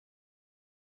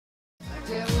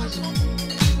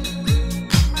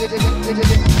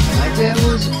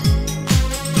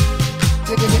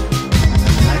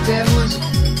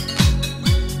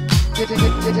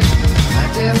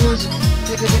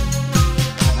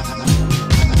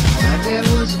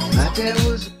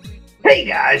Hey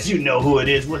guys, you know who it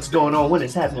is, what's going on, when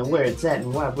it's happening, where it's at,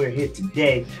 and why we're here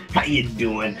today. How you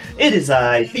doing? It is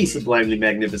I, the sublimely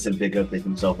magnificent big up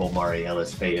himself, Omari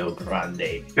Ellis Feo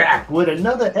Grande, back with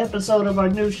another episode of our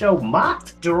new show, Mock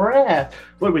Draft,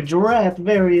 where we draft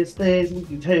various things. We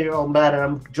can tell you all about it.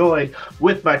 I'm joined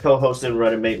with my co-host and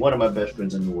running mate, one of my best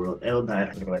friends in the world, El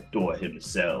Director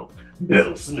himself,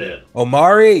 Bill Smith.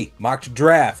 Omari, mock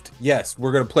draft. Yes,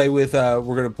 we're gonna play with.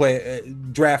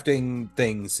 Drafting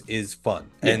things is fun,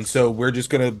 yes. And so we're just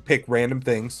gonna pick random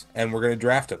things and we're gonna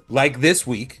draft them. Like this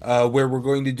week, where we're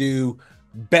going to do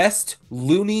best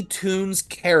Looney Tunes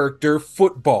character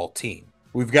football team.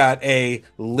 We've got a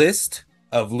list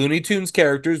of Looney Tunes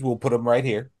characters. We'll put them right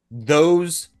here.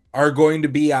 Those are going to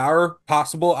be our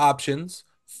possible options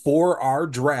for our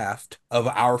draft of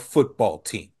our football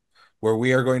team, where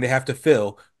we are going to have to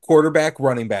fill quarterback,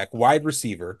 running back, wide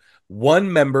receiver,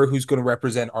 one member who's going to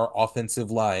represent our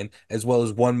offensive line, as well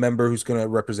as one member who's going to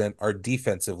represent our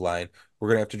defensive line. We're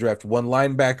going to have to draft one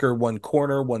linebacker, one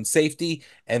corner, one safety,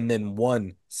 and then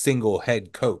one single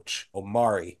head coach.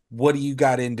 Omari, what do you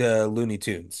got into Looney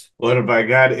Tunes? What have I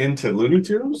got into Looney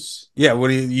Tunes? Yeah, what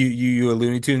do you a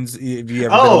Looney Tunes? Have you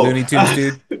ever been a Looney Tunes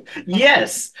dude?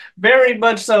 Yes, very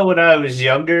much so when I was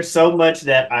younger, so much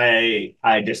that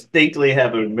I distinctly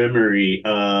have a memory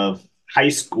of high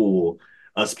school,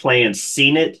 us playing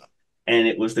Seen It, and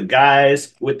it was the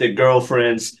guys with their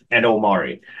girlfriends and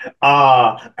Omari.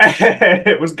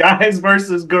 It was guys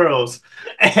versus girls,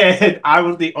 and I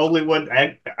was the only one.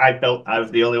 I felt I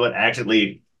was the only one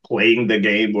actually playing the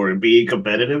game or being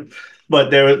competitive.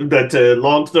 But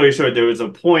long story short, there was a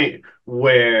point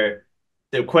where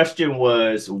the question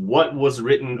was, what was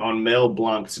written on Mel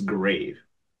Blanc's grave?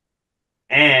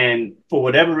 And for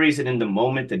whatever reason, in the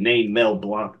moment, the name Mel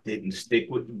Blanc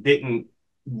didn't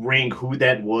ring who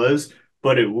that was,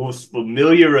 but it was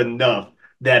familiar enough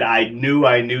that I knew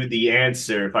the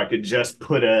answer if I could just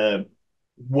put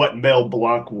what Mel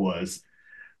Blanc was.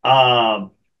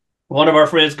 One of our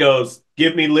friends goes,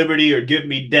 "Give me liberty or give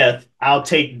me death. I'll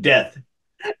take death."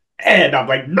 And I'm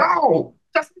like, "No,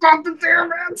 that's not the damn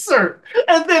answer."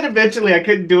 And then eventually I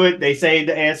couldn't do it. They say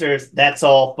the answer is, "That's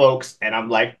all, folks." And I'm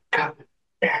like, "God,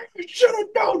 you should have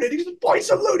known it. He's the voice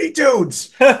of Looney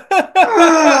Tunes."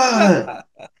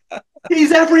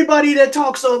 He's everybody that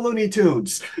talks on Looney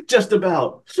Tunes, just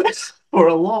about, for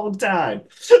a long time.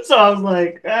 So I was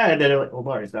like, and then they're like,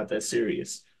 "Omari's not that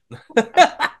serious."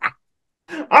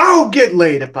 I'll get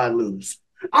laid if I lose.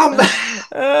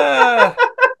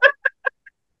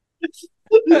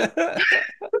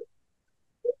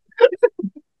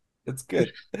 It's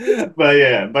good.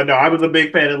 But no, I was a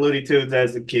big fan of Looney Tunes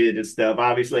as a kid and stuff.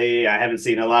 Obviously, I haven't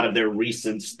seen a lot of their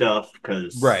recent stuff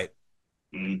because right.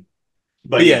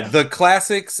 But yeah, the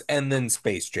classics and then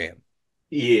Space Jam.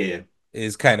 Yeah,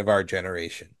 is kind of our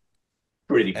generation.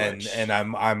 Pretty much. And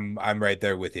I'm right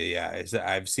there with you. Yeah,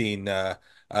 I've seen there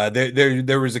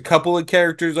was a couple of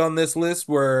characters on this list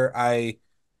where I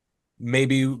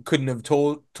maybe couldn't have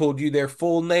told you their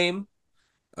full name.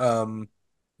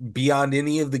 Beyond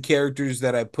any of the characters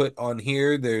that I put on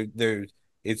here, there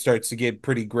it starts to get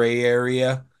pretty gray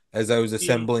area as I was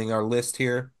assembling our list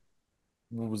here.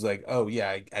 It was like, oh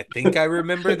yeah, I think I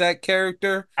remember that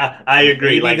character. I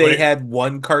agree. Maybe like they had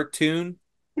one cartoon.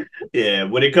 Yeah,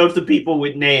 when it comes to people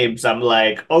with names, I'm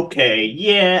like, okay,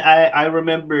 yeah, I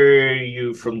remember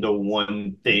you from the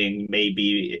one thing,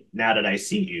 maybe now that I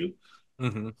see you.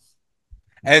 Mm-hmm.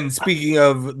 And speaking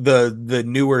of the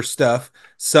newer stuff,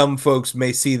 some folks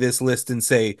may see this list and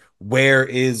say, "Where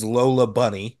is Lola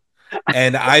Bunny?"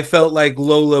 And I felt like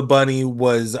Lola Bunny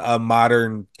was a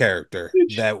modern character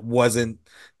that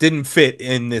didn't fit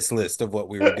in this list of what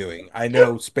we were doing. I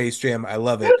know Space Jam, I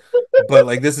love it, but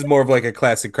like this is more of like a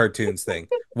classic cartoons thing.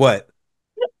 What?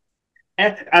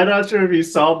 I'm not sure if you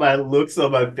saw my looks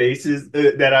on my faces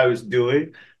that I was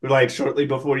doing, like shortly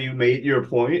before you made your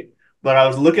point. But I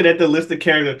was looking at the list of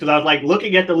characters because I was like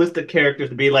looking at the list of characters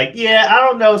to be like, yeah, I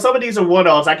don't know. Some of these are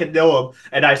one-offs. I can know them.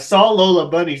 And I saw Lola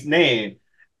Bunny's name.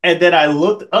 And then I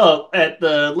looked up at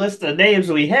the list of names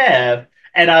we have.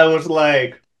 And I was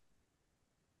like,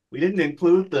 we didn't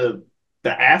include the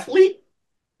athlete?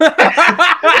 Yeah.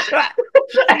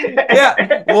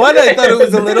 One, I thought it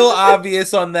was a little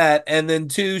obvious on that. And then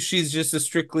two, she's just a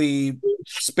strictly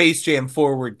Space Jam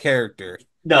forward character.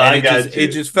 No, and it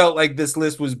just felt like this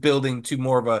list was building to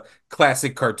more of a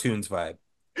classic cartoons vibe.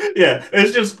 Yeah,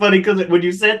 it's just funny because when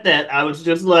you said that, I was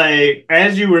just like,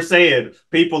 as you were saying,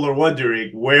 people are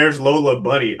wondering, where's Lola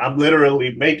Bunny? I'm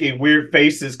literally making weird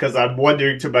faces because I'm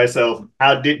wondering to myself,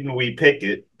 how didn't we pick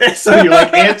it? So you're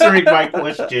like answering my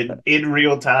question in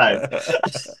real time.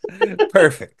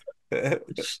 Perfect.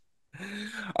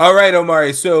 All right,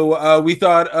 Omari. So we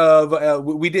thought of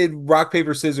we did rock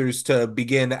paper scissors to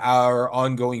begin our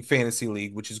ongoing fantasy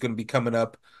league, which is going to be coming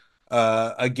up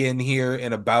again here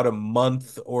in about a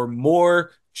month or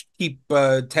more. Keep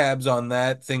tabs on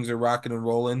that. Things are rocking and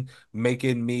rolling,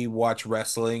 making me watch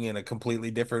wrestling in a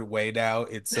completely different way now.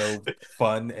 It's so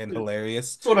fun and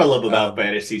hilarious. That's what I love about Um,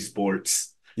 fantasy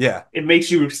sports. yeah. It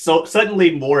makes you so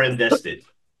suddenly more invested.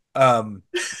 Um,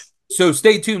 So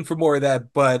stay tuned for more of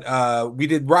that. But we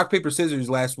did rock, paper, scissors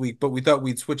last week, but we thought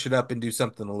we'd switch it up and do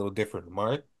something a little different. Am I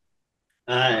right?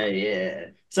 Yeah.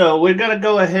 So we're gonna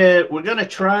go ahead. We're gonna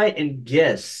try and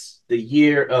guess the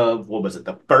year of what was it?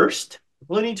 The first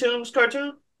Looney Tunes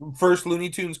cartoon? First Looney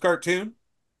Tunes cartoon.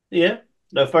 Yeah,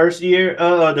 the first year.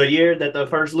 The year that the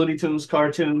first Looney Tunes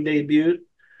cartoon debuted.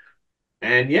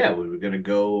 And yeah, we were gonna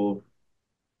go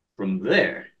from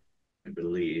there, I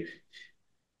believe.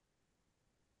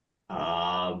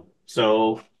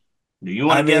 So do you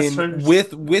want I to guess mean, first?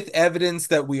 with evidence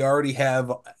that we already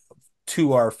have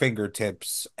to our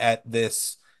fingertips at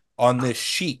this on this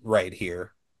sheet right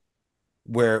here,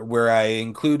 where I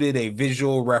included a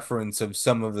visual reference of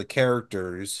some of the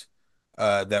characters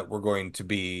that we're going to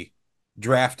be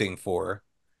drafting for.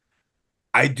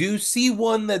 I do see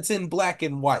one that's in black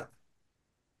and white.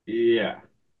 Yeah.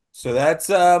 So that's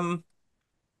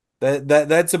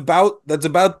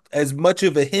about as much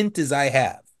of a hint as I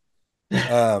have.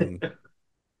 Um,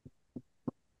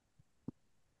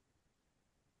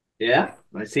 Yeah,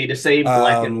 I see the same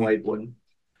black and um, white one.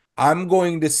 I'm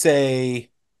going to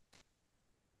say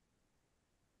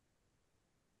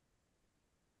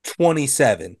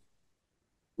 27.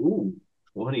 Ooh,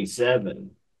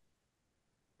 27.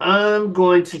 I'm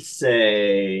going to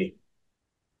say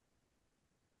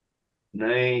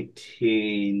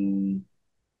 19.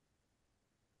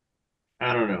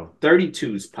 I don't know.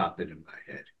 32 is popping in my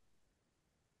head.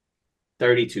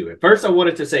 32. At first, I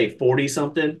wanted to say 40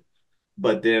 something,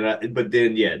 but then,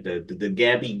 yeah, the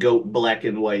Gabby Goat black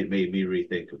and white made me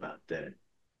rethink about that.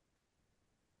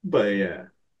 But yeah,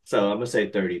 so I'm gonna say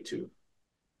 32.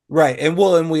 Right. And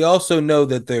we also know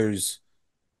that there's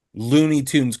Looney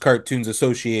Tunes cartoons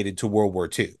associated to World War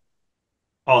II,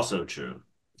 Also true.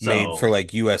 made for So,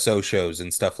 like USO shows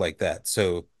and stuff like that.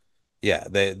 So yeah,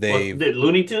 well, they've did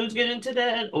Looney Tunes get into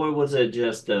that, or was it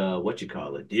just what you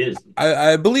call it, Disney?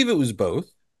 I believe it was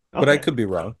both, but I Okay, could be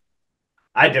wrong.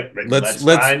 I just let's let's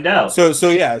let's find out. so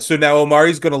yeah, so now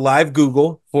Omari's going to live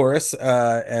Google for us,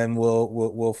 and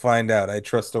we'll find out. I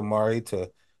trust Omari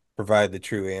to provide the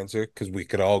true answer because we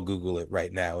could all Google it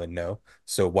right now and know,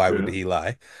 so why would True. he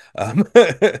lie? um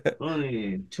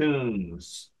Looney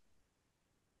Tunes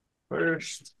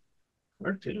first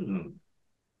cartoon.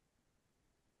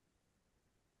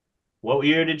 What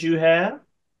year did you have?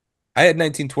 I had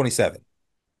 1927.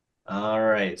 All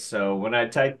right. So when I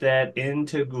typed that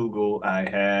into Google, I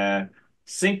had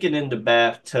Sinking in the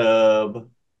Bathtub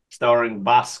starring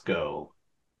Bosco,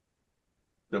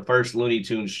 the first Looney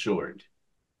Tunes short.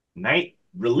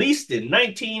 Released in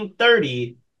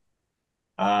 1930.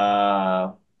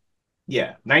 Uh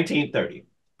yeah, 1930.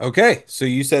 Okay, so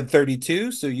you said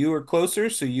 32, so you were closer,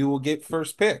 so you will get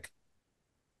first pick.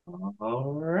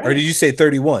 All Or did right. you say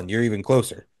 31? You're even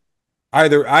closer.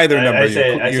 Either I number,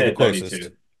 said I you're the said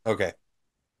closest. 32. Okay.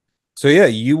 So yeah,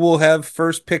 you will have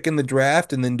first pick in the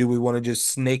draft, and then do we want to just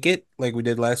snake it like we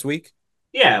did last week?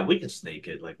 Yeah, we can snake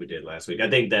it like we did last week. I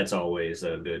think that's always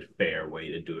a good fair way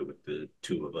to do it with the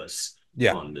two of us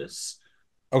Yeah. on this.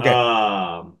 Okay.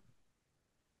 Um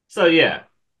so yeah,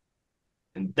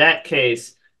 in that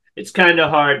case, it's kind of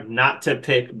hard not to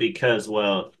pick because,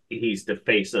 well, he's the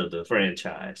face of the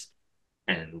franchise.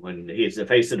 And when he's the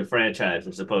face of the franchise,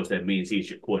 I suppose that means he's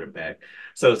your quarterback.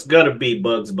 So it's gonna be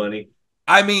Bugs Bunny.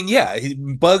 I mean, yeah,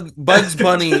 Bugs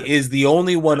Bunny is the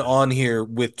only one on here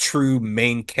with true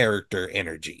main character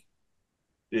energy.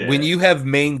 When Yeah. you have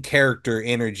main character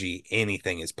energy,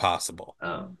 anything is possible.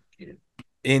 Yeah.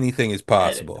 Anything is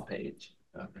Edit the possible. page.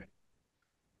 Okay.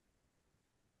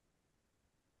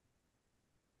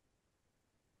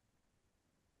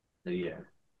 So yeah.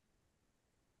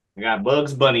 I got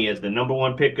Bugs Bunny as the number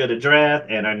one pick of the draft.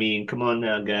 And I mean, come on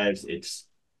now, guys.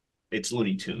 It's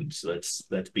Looney Tunes. Let's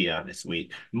be honest.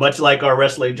 We much like our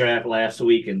wrestling draft last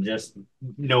week, and just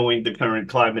knowing the current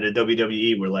climate of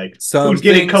WWE, we're like, who's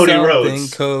getting Something, Cody something, Rhodes?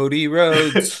 Cody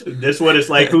Rhodes. This one is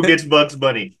like, who gets Bugs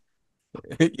Bunny?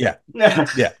 Yeah.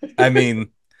 Yeah. I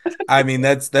mean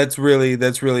that's really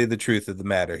the truth of the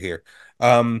matter here.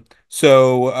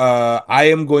 I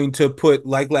am going to put,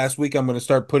 like last week, I'm going to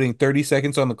start putting 30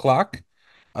 seconds on the clock,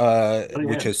 Oh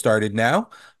which yeah. has started now.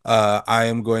 I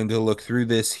am going to look through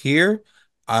this here,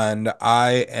 and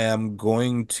I am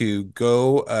going to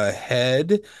go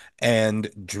ahead and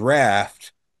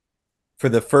draft for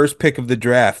the first pick of the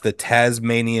draft the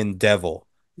Tasmanian Devil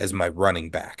as my running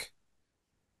back.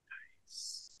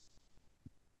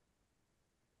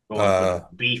 Going for the Uh,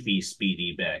 beefy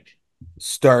speedy back.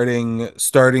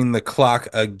 starting the clock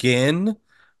again.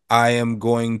 I am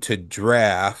going to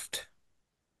draft.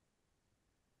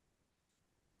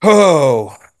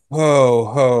 Oh,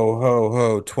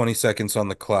 ho, 20 seconds on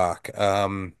the clock.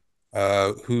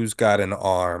 Who's got an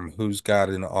arm? Who's got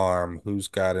an arm? Who's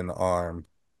got an arm?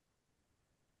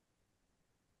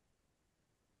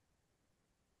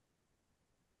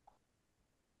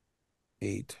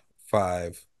 8,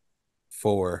 5,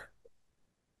 4.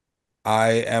 I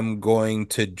am going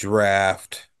to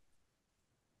draft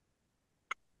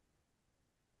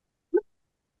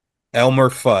Elmer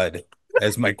Fudd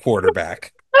as my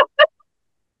quarterback.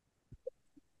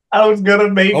 I was gonna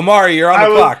make Omari, you're on the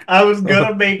clock. I was gonna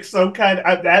You're make some kind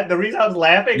of that. The reason I was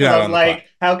laughing because I not was on the clock. like,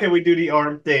 "How can we do the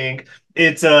arm thing?"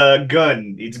 It's a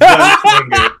gun. It's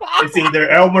gunslinger. It's either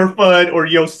Elmer Fudd or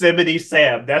Yosemite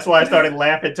Sam. That's why I started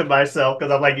laughing to myself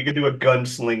because I'm like, you could do a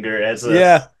gunslinger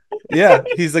Yeah. Yeah,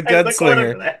 he's a as the gunslinger.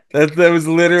 quarterback. That was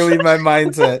literally my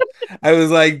mindset. I was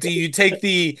like, do you take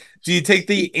the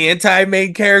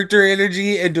anti-main character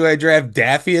energy, and do I draft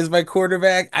Daffy as my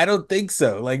quarterback? I don't think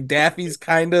so. Like Daffy's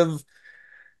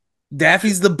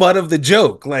the butt of the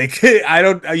joke. Like I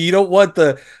don't you don't want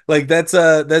the like that's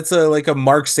a like a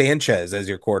Mark Sanchez as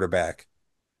your quarterback.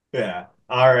 Yeah.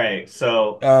 All right.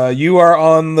 So You are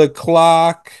on the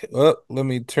clock. Oh, let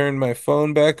me turn my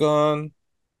phone back on.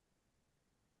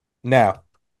 Now.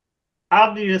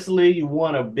 obviously, you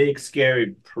want a big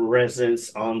scary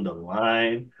presence on the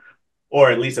line,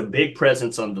 or at least a big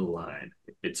presence on the line.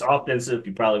 If it's offensive,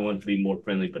 you probably want it to be more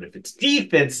friendly. But if it's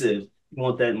defensive, you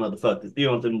want that motherfucker. You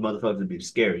want them motherfuckers to be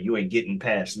scary. You ain't getting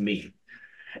past me.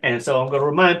 And so I'm going to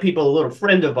remind people a little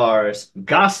friend of ours,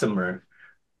 Gossamer.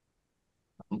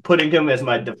 I'm putting him as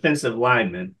my defensive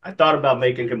lineman. I thought about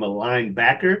making him a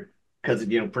linebacker because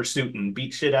pursuit and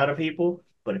beat shit out of people.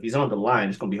 But if he's on the line,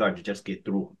 it's going to be hard to just get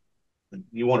through him.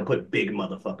 You want to put big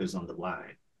motherfuckers on the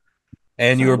line.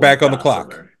 And So you I'm are going back on the clock.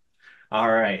 Gossamer.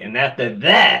 All right. And after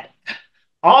that,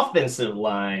 offensive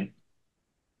line.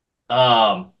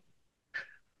 Um,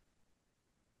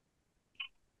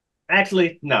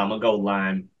 Actually, no, I'm gonna go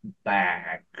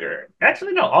linebacker.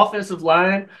 Actually, no, offensive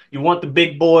line. You want the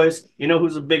big boys. You know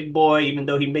who's a big boy, even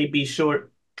though he may be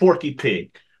short? Porky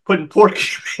Pig. Putting Porky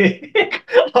Pig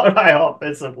on my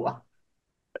offensive line.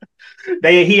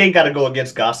 He ain't got to go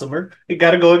against Gossamer. He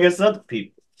got to go against other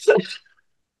people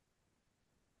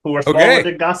who are smaller Okay.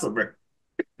 than Gossamer.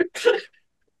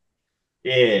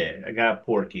 Yeah, I got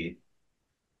Porky.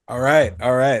 All right.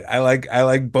 All right. I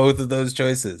like both of those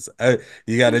choices.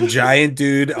 You got a giant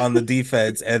dude on the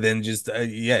defense, and then just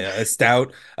yeah, a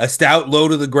stout low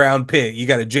to the ground pig. You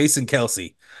got a Jason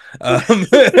Kelsey. All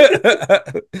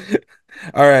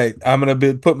right. I'm gonna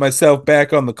put myself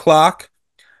back on the clock.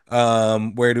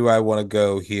 Where do I want to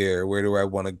go here? Where do I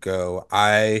want to go?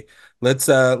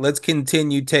 Let's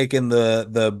continue taking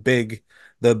the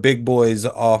big boys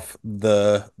off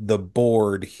the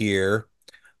board here.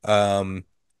 Um,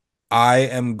 I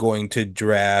am going to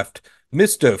draft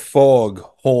Mr.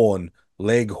 Foghorn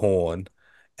Leghorn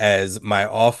as my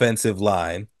offensive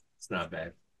line. It's not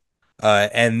bad.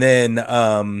 And then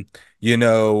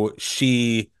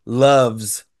she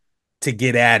loves to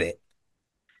get at it.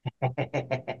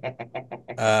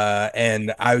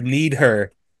 And I need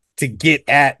her to get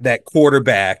at that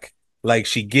quarterback like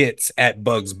she gets at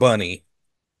Bugs Bunny.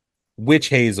 Witch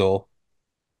Hazel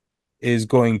is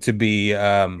going to be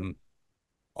my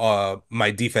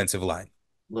defensive line.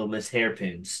 Little Miss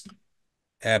Hairpins.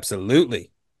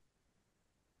 Absolutely.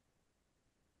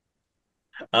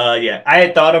 Yeah, I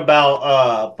had thought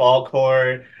about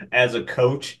Foghorn as a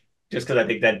coach just because I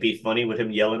think that'd be funny with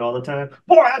him yelling all the time.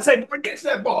 Boy, I say, boy, get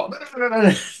that ball.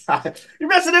 You're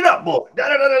messing it up, boy.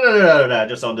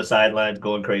 Just on the sidelines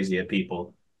going crazy at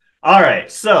people. All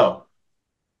right, so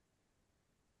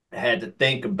I had to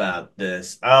think about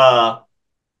this. I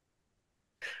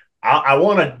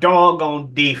want a dog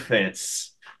on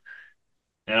defense,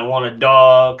 and I want a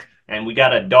dog, and we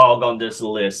got a dog on this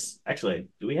list. Actually,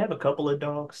 do we have a couple of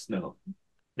dogs? No.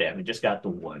 Damn, we just got the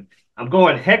one. I'm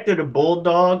going Hector the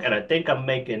Bulldog, and I think I'm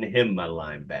making him my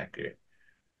linebacker.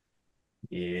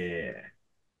 Yeah.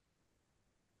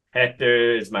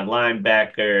 Hector is my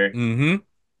linebacker. Mm-hmm.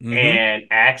 Mm-hmm. And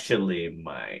actually,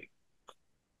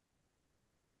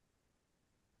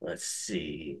 let's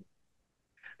see.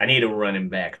 I need a running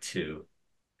back too.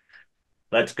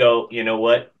 Let's go. You know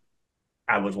what?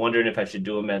 I was wondering if I should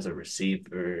do him as a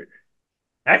receiver.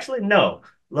 Actually, no.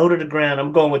 Low to the ground.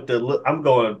 I'm going with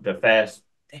the fast.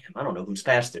 Damn, I don't know who's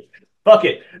faster. Fuck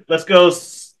it. Let's go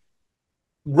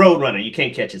Roadrunner. You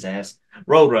can't catch his ass.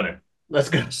 Roadrunner. Let's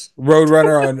go.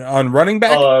 Roadrunner on running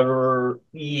back.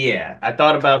 Yeah. I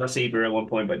thought about receiver at one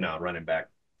point, but no, running back.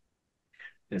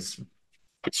 It's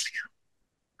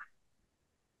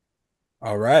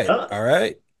All right. uh, All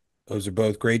right. Those are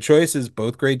both great choices.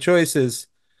 Both great choices.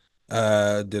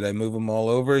 Did I move them all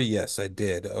over? Yes, I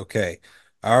did. Okay.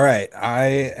 All right. I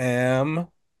am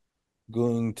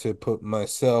going to put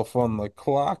myself on the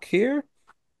clock here.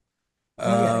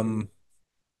 oh yeah. Um,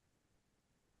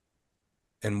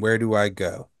 and where do I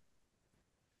go?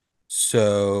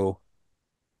 So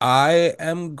I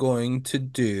am going to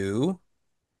do.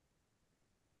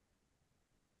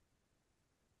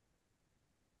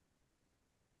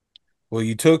 Well,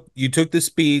 you took the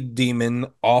speed demon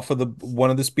off of the one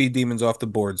of the speed demons off the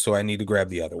board, so I need to grab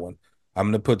the other one. I'm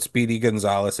going to put Speedy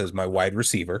Gonzalez as my wide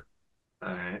receiver.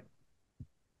 All right.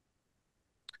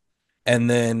 And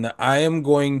then I am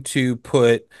going to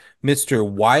put Mr.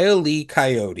 Wile E.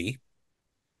 Coyote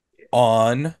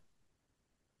on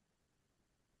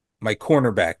my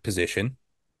cornerback position.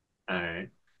 All right.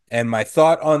 And my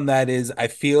thought on that is I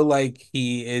feel like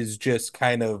he is just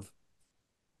kind of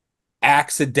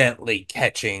accidentally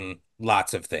catching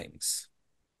lots of things.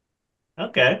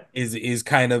 Okay. Is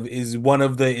kind of is one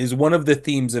of the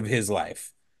themes of his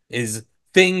life is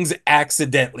things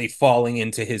accidentally falling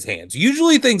into his hands.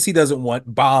 Usually things he doesn't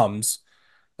want, bombs,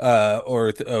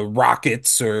 or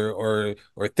rockets or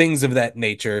things of that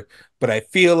nature. But I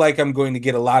feel like I'm going to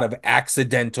get a lot of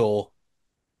accidental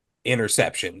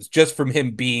interceptions just from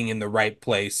him being in the right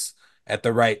place at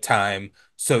the right time.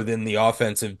 So then the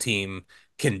offensive team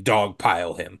can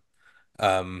dogpile him.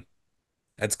 Um,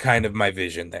 that's kind of my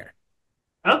vision there.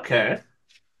 Okay.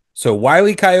 So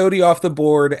Wiley Coyote off the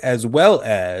board as well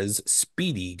as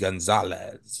Speedy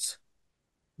Gonzalez.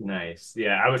 Nice.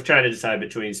 Yeah, I was trying to decide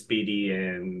between Speedy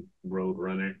and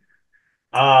Roadrunner.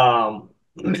 Um,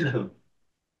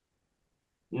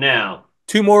 now,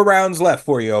 Two more rounds left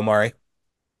for you, Omari.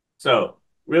 so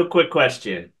real quick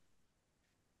question: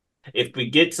 if we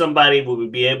get somebody, will we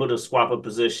be able to swap a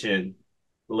position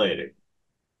later?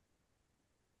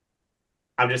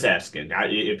 I'm just asking.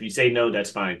 If you say no,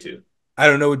 that's fine too. I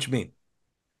don't know what you mean.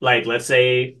 Like, let's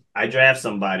say I draft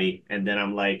somebody, and then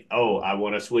I'm like, oh, I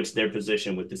want to switch their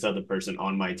position with this other person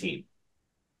on my team.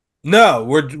 No,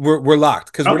 we're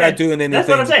locked because we're not Okay, doing that's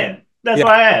what I'm anything. saying. That's Yeah,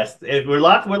 why I asked. If we're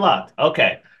locked, we're locked.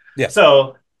 Okay, yeah.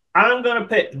 so I'm gonna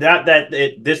pick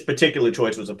this particular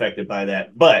choice was affected by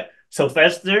that, but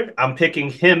Sylvester, I'm picking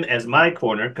him as my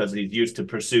corner because he's used to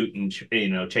pursuit and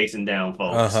chasing down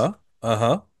folks. Uh-huh.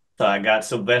 Uh-huh. So I got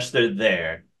Sylvester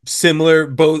there. Similar,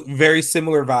 both very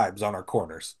similar vibes on our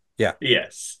corners. Yeah.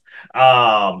 Yes.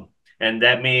 Um, and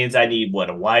that means I need what,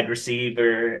 a wide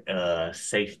receiver,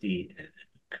 safety,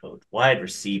 coach, wide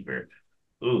receiver.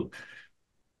 Ooh,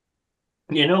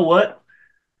 you know what?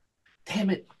 Damn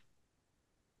it.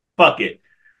 Fuck it.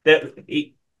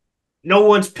 No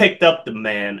one's picked up the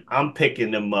man. I'm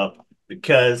picking him up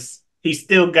because he's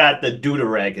still got the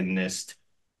deuteragonist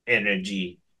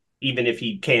energy, even if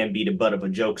he can be the butt of a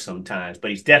joke sometimes.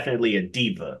 But he's definitely a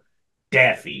diva.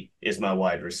 Daffy is my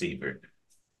wide receiver.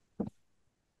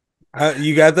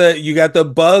 You got the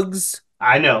Bugs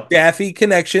I know Daffy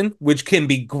connection, which can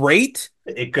be great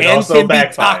it could and also can be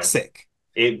backfire. toxic.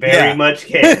 It very Yeah. much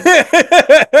can.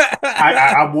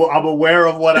 I'm aware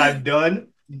of what I've done,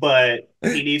 but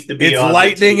he needs to be It's on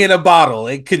the lightning in team. a bottle.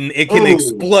 It can Ooh,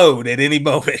 explode at any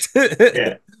moment.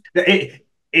 yeah.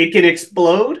 It can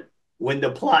explode when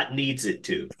the plot needs it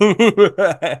to.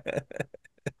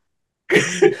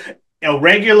 A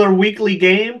regular weekly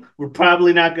game, we're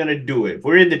probably not going to do it. If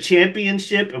we're in the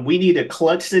championship and we need a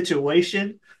clutch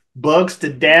situation, Bugs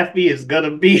to Daffy is going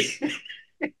to be.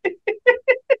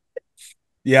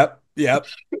 Yep,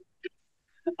 yep.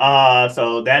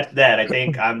 So that's that. I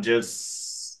think I'm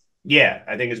just. Yeah,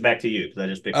 I think it's back to you because I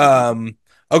just picked two people. Um,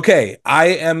 okay, I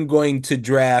am going to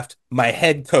draft my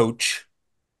head coach.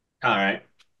 All right.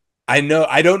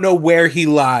 I don't know where he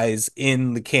lies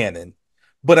in the canon,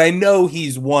 but I know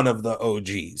he's one of the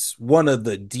OGs, one of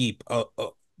the deep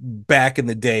back in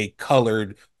the day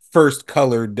colored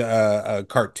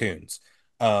cartoons.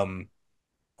 Um,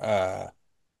 uh,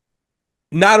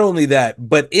 Not only that,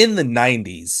 but in the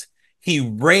 90s, He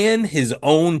ran his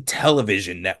own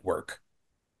television network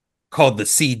called the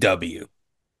CW.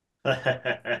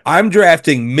 I'm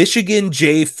drafting Michigan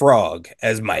J. Frog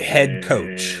as my head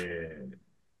coach.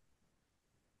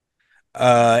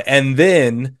 And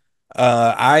then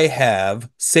I have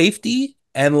safety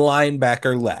and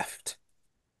linebacker left.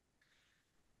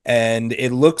 And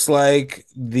it looks like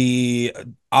the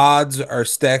odds are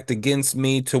stacked against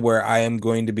me to where I am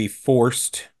going to be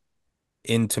forced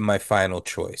into my final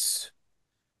choice,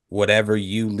 whatever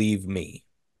you leave me.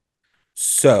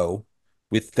 So,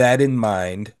 with that in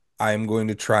mind, I'm going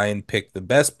to try and pick the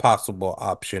best possible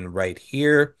option right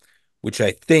here, which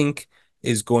I think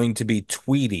is going to be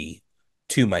Tweety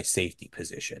to my safety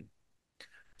position.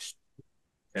 She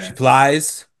Yeah.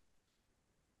 flies,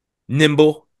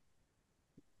 nimble,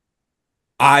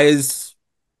 eyes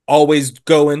always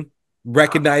going,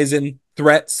 recognizing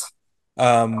threats.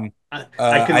 Um, I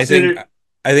uh, I think consider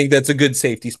I think that's a good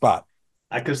safety spot.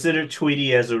 I consider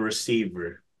Tweety as a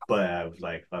receiver, but I was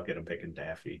like, fuck it, I'm picking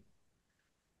Daffy.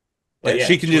 But Yeah, yeah,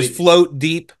 she can just Tweety. float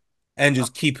deep and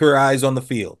just keep her eyes on the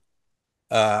field.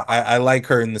 I like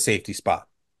her in the safety spot.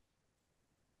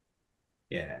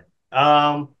 Yeah.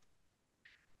 Um,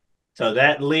 so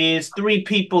that leaves three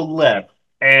people left.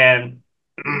 And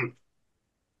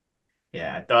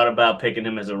yeah, I thought about picking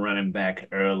him as a running back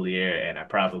earlier, and I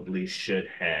probably should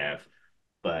have,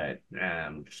 but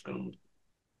I'm just gonna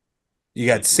You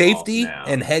got leave him off safety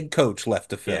and now. head coach left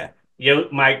to Yeah. fill. Yo,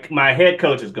 my head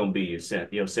coach is gonna be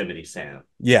Yosemite Sam.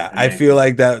 Yeah, And I then feel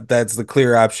like that's the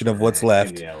clear option of what's he's gonna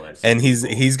left. be LSU And people.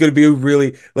 he's gonna be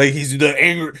really like he's the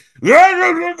angry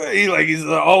he's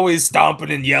always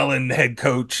stomping and yelling head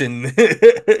coach and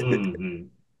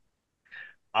Hmm.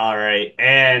 All right.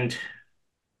 And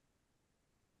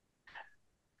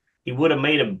he would have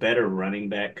made a better running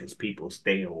back because people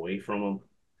stay away from him.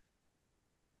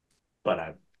 But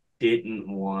I didn't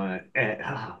want.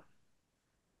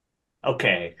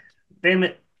 Okay. Damn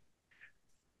it.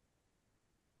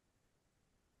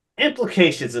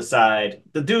 Implications aside,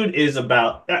 the dude is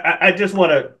about. I just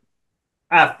want to.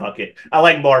 Fuck it. I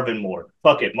like Marvin more.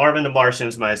 Fuck it. Marvin the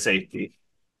Martian's my safety.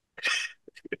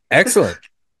 excellent.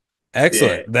 Yeah.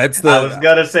 Excellent. That's I was the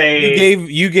gonna say.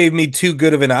 you gave me too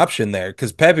good of an option there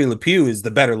because Pepe Le Pew is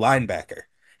the better linebacker.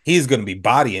 He's going to be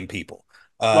bodying people.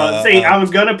 Well, Uh, see, uh, I was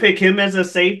gonna pick him as a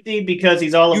safety because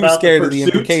he's all you were about the scared of the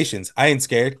pursuit. implications. I ain't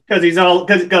scared. Because I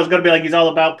was gonna be like he's all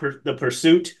about the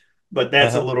pursuit, but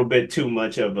that's a Uh-huh. little bit too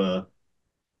much of a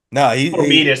No, for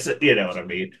me to you know what I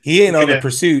mean. he ain't on the Given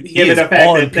pursuit. He given is the fact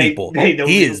on that people. they He don't.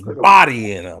 is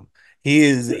bodying them. He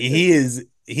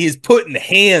is putting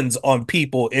hands on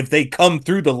people if they come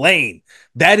through the lane.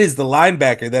 That is the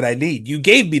linebacker that I need. You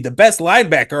gave me the best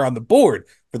linebacker on the board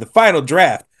for the final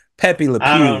draft. Pepe Le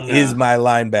I Pew don't is know. my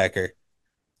linebacker.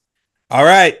 All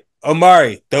right,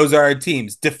 Omari, those are our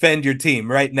teams. Defend your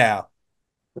team right now.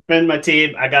 Defend my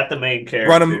team. I got the main character.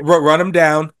 Run them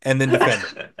down, and then defend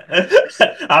them.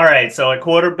 All right, so at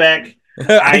quarterback,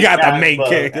 I I got the got main Bug.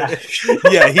 character.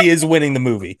 Yeah, he is winning the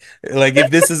movie. Like if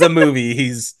this is a movie,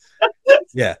 he's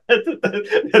yeah.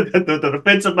 The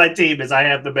defense of my team is I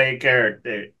have the main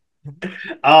character.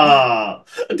 Uh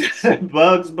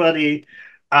Bugs Bunny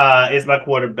is my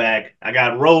quarterback. I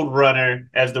got Road Runner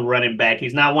as the running back.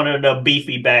 He's not one of the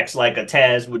beefy backs like a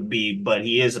Taz would be, but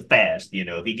he is fast. You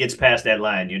know, if he gets past that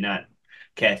line, you're not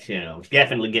catch,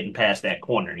 definitely getting past that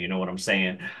corner. You know what I'm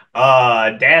saying?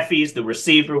 Daffy's the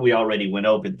receiver. We already went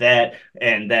over that.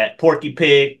 And that Porky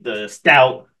Pig, the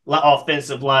stout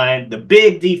offensive line, the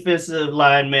big defensive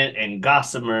lineman, and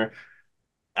Gossamer.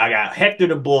 I got Hector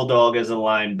the Bulldog as a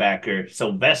linebacker,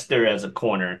 Sylvester as a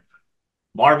corner,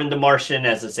 Marvin the Martian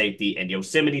as a safety, and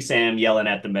Yosemite Sam yelling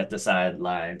at them at the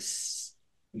sidelines.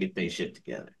 Get their shit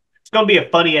together. It's gonna be a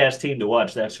funny ass team to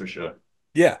watch, that's for sure.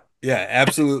 Yeah, yeah,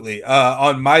 absolutely.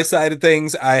 On my side of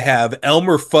things, I have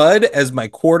Elmer Fudd as my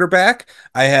quarterback.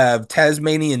 I have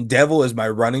Tasmanian Devil as my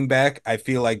running back. I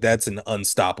feel like that's an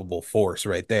unstoppable force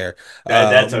right there.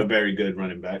 That's a very good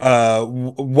running back.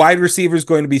 Wide receiver is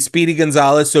going to be Speedy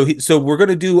Gonzalez. So we're going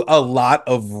to do a lot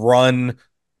of run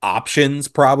options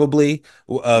probably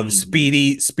of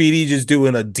Mm-hmm. Speedy just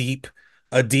doing a deep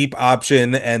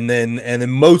option and then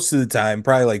most of the time,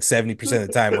 probably like 70% of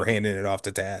the time, we're handing it off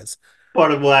to Taz.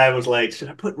 Part of why I was like, should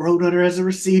I put Roadrunner as a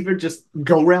receiver? Just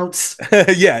go routes.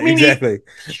 Yeah, Mimi. exactly.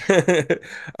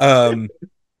 um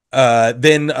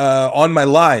then on my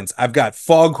lines, I've got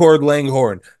Foghorn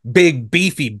Langhorn, big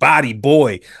beefy body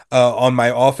boy on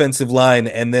my offensive line,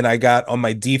 and then I got on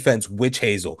my defense Witch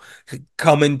Hazel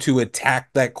coming to attack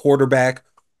that quarterback.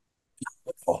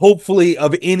 Hopefully,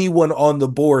 of anyone on the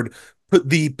board,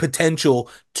 the potential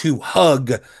to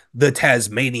hug the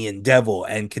Tasmanian devil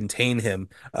and contain him,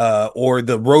 or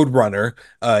the Roadrunner,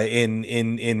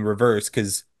 in reverse,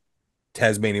 because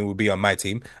Tasmanian would be on my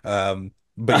team.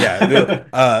 But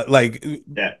yeah, like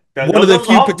Yeah, one of the those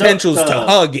few all potentials to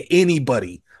hug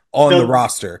anybody on the the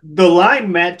roster. the line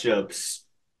matchups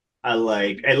I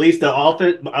like. At least the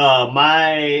offense,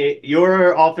 my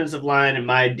your offensive line and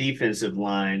my defensive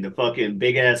line, the fucking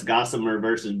big ass Gossamer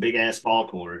versus big ass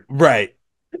Falcor. Right.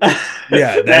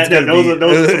 Yeah, that's That gonna be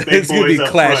those are some big it's gonna boys be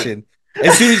up front. clashing.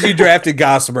 As soon as you drafted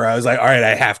Gossamer, I was like, all right,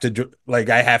 I have to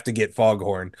I have to get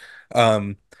Foghorn.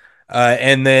 Um,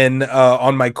 and then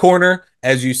on my corner,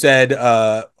 as you said,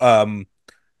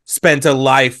 spent a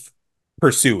life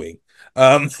pursuing.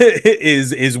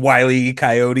 Is Wile E.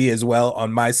 Coyote as well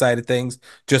on my side of things,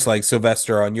 just like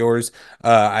Sylvester on yours.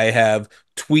 I have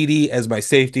Tweety as my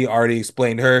safety. Already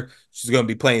explained her. She's going to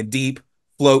be playing deep,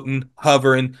 floating,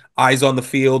 hovering, eyes on the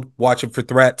field, watching for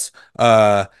threats.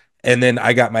 And then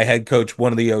I got my head coach,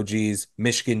 one of the OGs,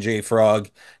 Michigan J Frog.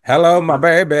 Hello, my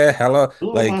baby. Hello.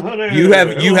 Hello, my Like honey. you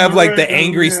Hello, have my like the ragtime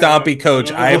angry stompy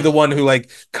coach. I have gal. the one who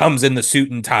like comes in the suit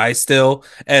and tie still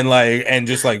and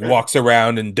just like walks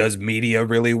around and does media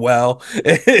really well.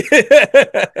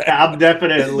 I'm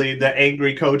definitely the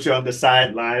angry coach on the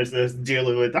sidelines that's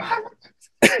dealing with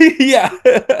Yeah.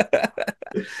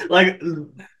 like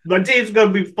my team's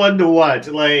gonna be fun to watch.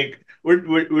 Like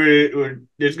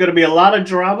there's gonna be a lot of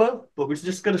drama, but we're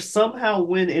just gonna somehow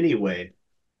win anyway.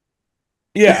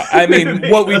 Yeah, I mean,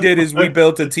 what we did is we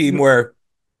built a team where,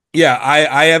 yeah,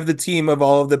 I have the team of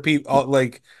all of the people,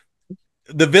 like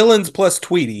the villains plus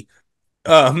Tweety,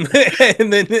 um,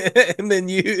 and then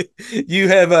you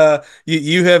have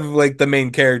you have like the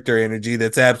main character energy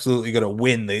that's absolutely gonna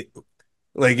win the,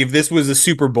 like if this was a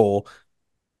Super Bowl,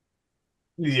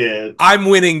 Yeah. I'm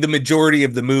winning the majority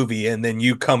of the movie, and then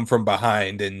you come from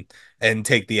behind and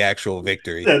take the actual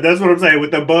victory. That's what I'm saying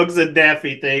with the Bugs and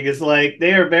Daffy thing. It's like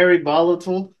they are very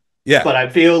volatile, Yeah, but I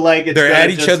feel like it's they're at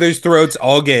gonna each just other's throats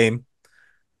all game.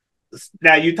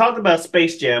 now you talked about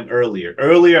Space Jam earlier.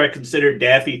 Earlier I considered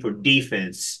Daffy for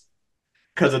defense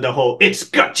because of the whole it's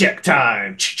gut check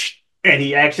time. And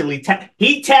he actually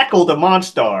he tackled a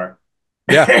monster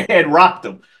Yeah, and rocked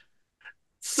him.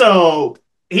 So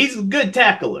he's a good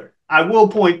tackler. I will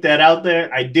point that out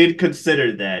there. I did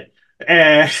consider that.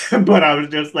 And, but I was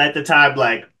just at the time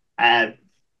like, ah,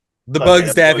 the fuck it,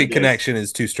 Bugs I'm Daffy going this. connection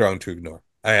is too strong to ignore.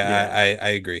 Yeah. I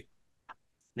agree.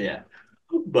 Yeah.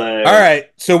 All But right,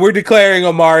 so we're declaring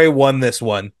Omari won this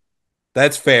one.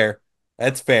 That's fair.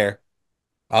 That's fair.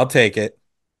 I'll take it.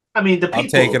 I mean I'll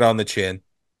take it on the chin.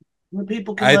 the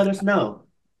people can I let us know.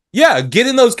 Yeah, get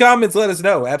in those comments. Let us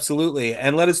know. Absolutely.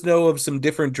 And let us know of some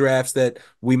different drafts that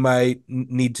we might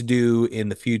need to do in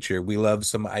the future. We love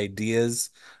some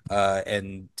ideas,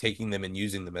 and taking them and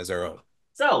using them as our own.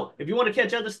 So, if you want to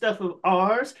catch other stuff of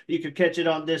ours, you can catch it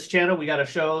on this channel. We got a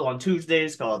show on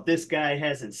Tuesdays called This Guy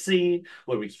Hasn't Seen,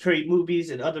 where we trade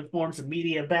movies and other forms of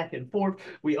media back and forth.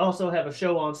 We also have a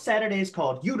show on Saturdays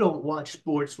called You Don't Watch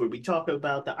Sports, where we talk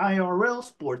about the IRL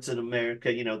sports in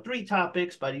America. You know, 3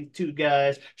 topics by these 2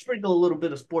 guys. Sprinkle a little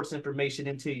bit of sports information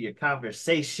into your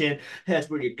conversation. That's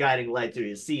where your guiding light to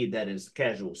your seed. That is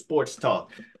casual sports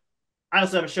talk. I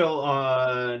also have a show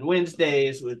on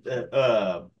Wednesdays with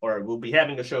or we'll be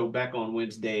having a show back on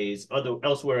Wednesdays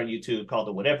elsewhere on YouTube called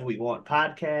the Whatever We Want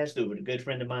podcast over a good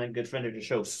friend of mine, good friend of the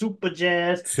show, Super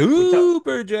Jazz. We talk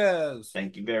Super Jazz.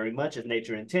 Thank you very much. As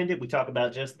nature intended, we talk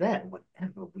about just that,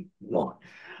 whatever we want.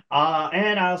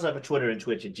 And I also have a Twitter and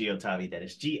Twitch at Giotavi. That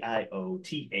is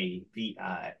Giotavi.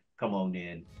 Come on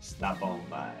in, stop on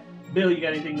by. Bill, you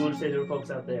got anything you want to say to the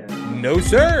folks out there? No,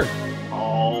 sir.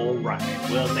 All right.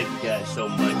 Well, thank you guys so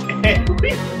much. And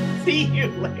we'll see you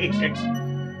later.